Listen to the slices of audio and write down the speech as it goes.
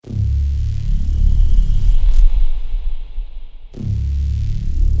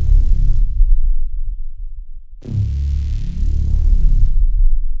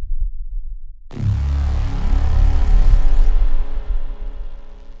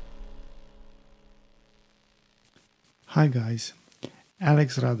Hi guys,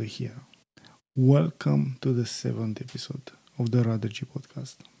 Alex Rado here. Welcome to the 7th episode of the Radergy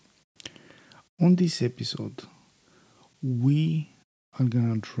podcast. On this episode, we are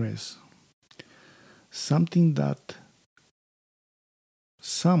gonna address something that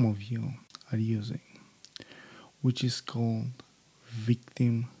some of you are using, which is called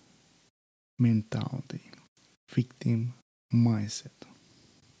victim mentality, victim mindset.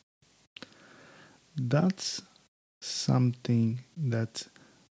 That's something that's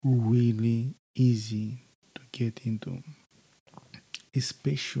really easy to get into,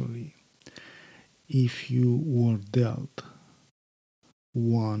 especially if you were dealt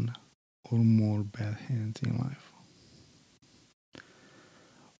one or more bad hands in life.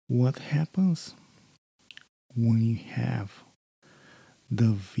 What happens when you have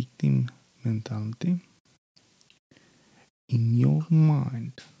the victim mentality? In your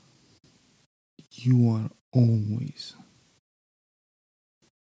mind, you are always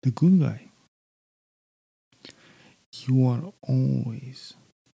the good guy. You are always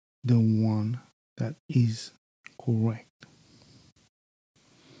the one that is correct.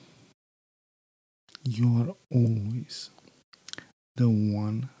 You are always the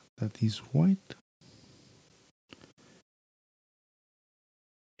one that is right.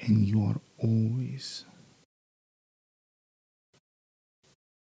 And you are always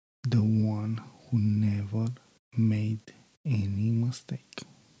the one who never made any mistake.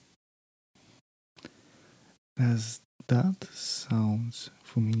 Does that sound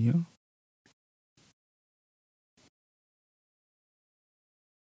familiar?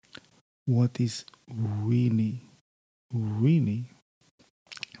 What is really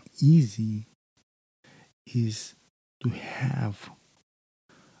easy is to have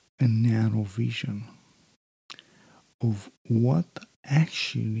a narrow vision of what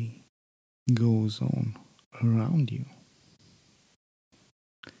actually goes on around you.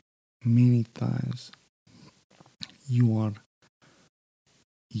 Many times you are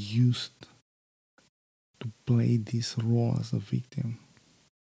used to play this role as a victim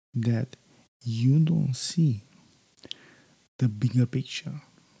that you don't see the bigger picture.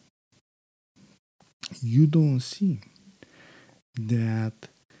 You don't see that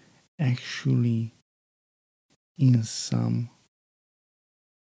actually in some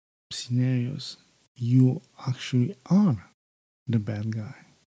scenarios you actually are the bad guy,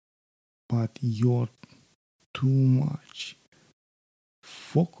 but you're too much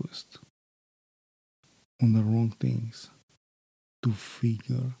focused on the wrong things to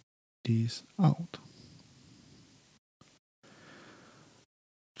figure this out.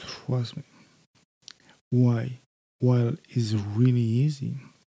 Trust me. While it's really easy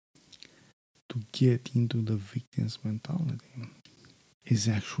to get into the victim's mentality, it's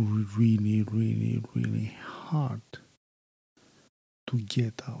actually really hard to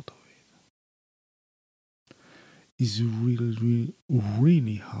get out of it. It's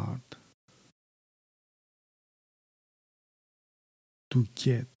really hard to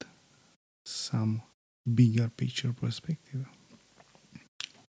get some bigger picture perspective,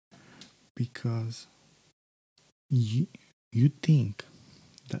 because you think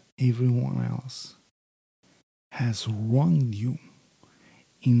that everyone else has wronged you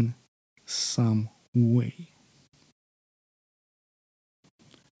in some way.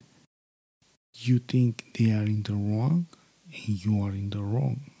 You think they are in the wrong and you are in the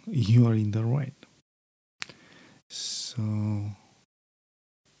wrong. You are in the right. So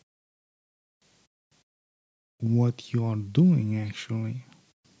what you are doing actually,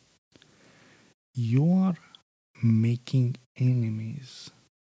 you are making enemies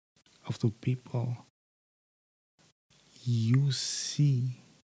of the people you see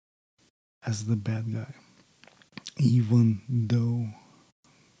as the bad guy, even though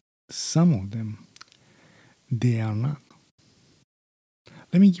some of them they are not.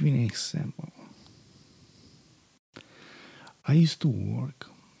 Let me give you an example. I used to work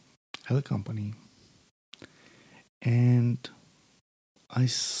at a company and I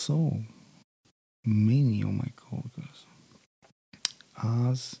saw many of my coworkers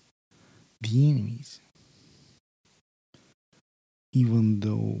as the enemies, even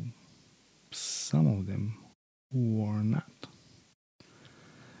though some of them were not.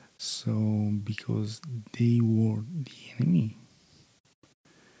 So because they were the enemy,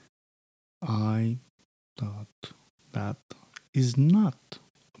 I thought that is not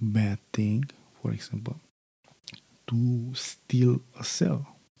a bad thing. For example, to steal a cell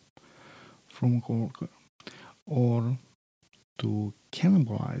from a coworker, or to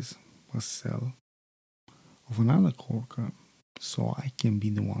cannibalize a cell of another coworker so I can be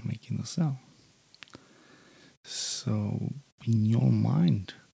the one making the cell. So, in your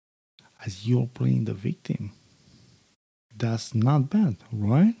mind, as you're playing the victim, that's not bad,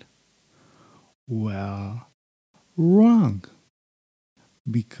 right? Well, wrong.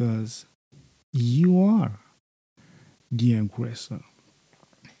 Because you are the aggressor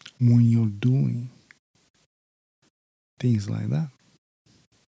when you're doing things like that.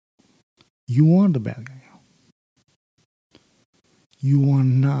 You are the bad guy. You are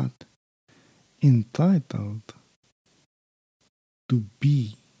not entitled to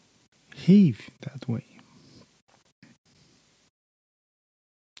behave that way.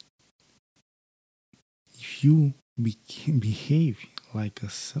 If you behave like a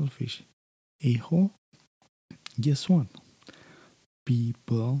selfish a-hole, guess what?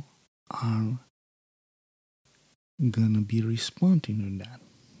 People are gonna be responding to that.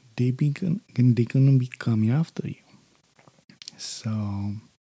 They're gonna be coming after you. So,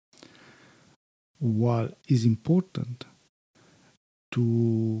 while it's important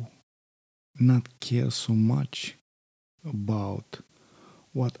to not care so much about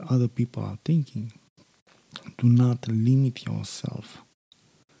what other people are thinking, do not limit yourself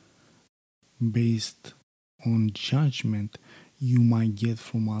based on judgment you might get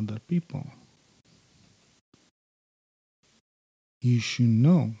from other people. You should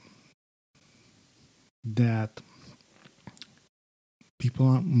know that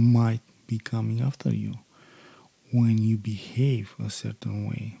people might be coming after you when you behave a certain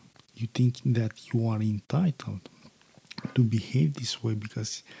way. You think that you are entitled to behave this way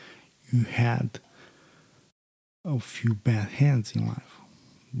because you had a few bad hands in life.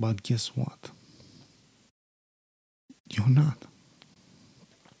 But guess what? You're not.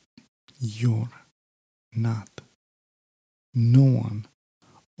 You're not. No one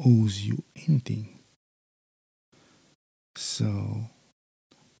owes you anything. So,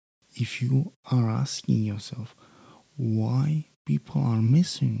 if you are asking yourself why people are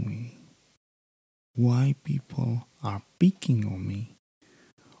messing with me, why people are picking on me,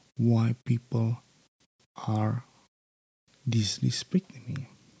 why people are disrespecting me,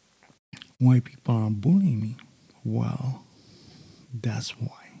 why people are bullying me, well, that's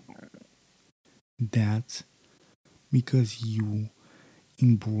why. That's because you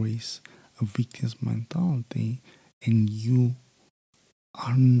embrace a victim's mentality and you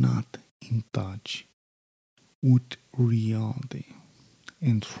are not in touch with reality.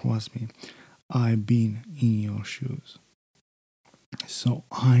 And trust me, I've been in your shoes. So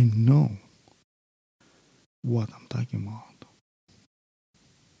I know what I'm talking about.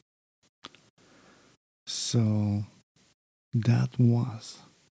 So that was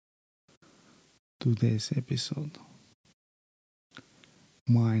today's episode.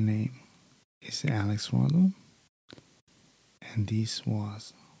 My name is Alex Rado, and this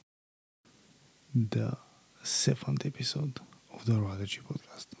was the 7th episode of the Radergy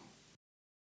podcast.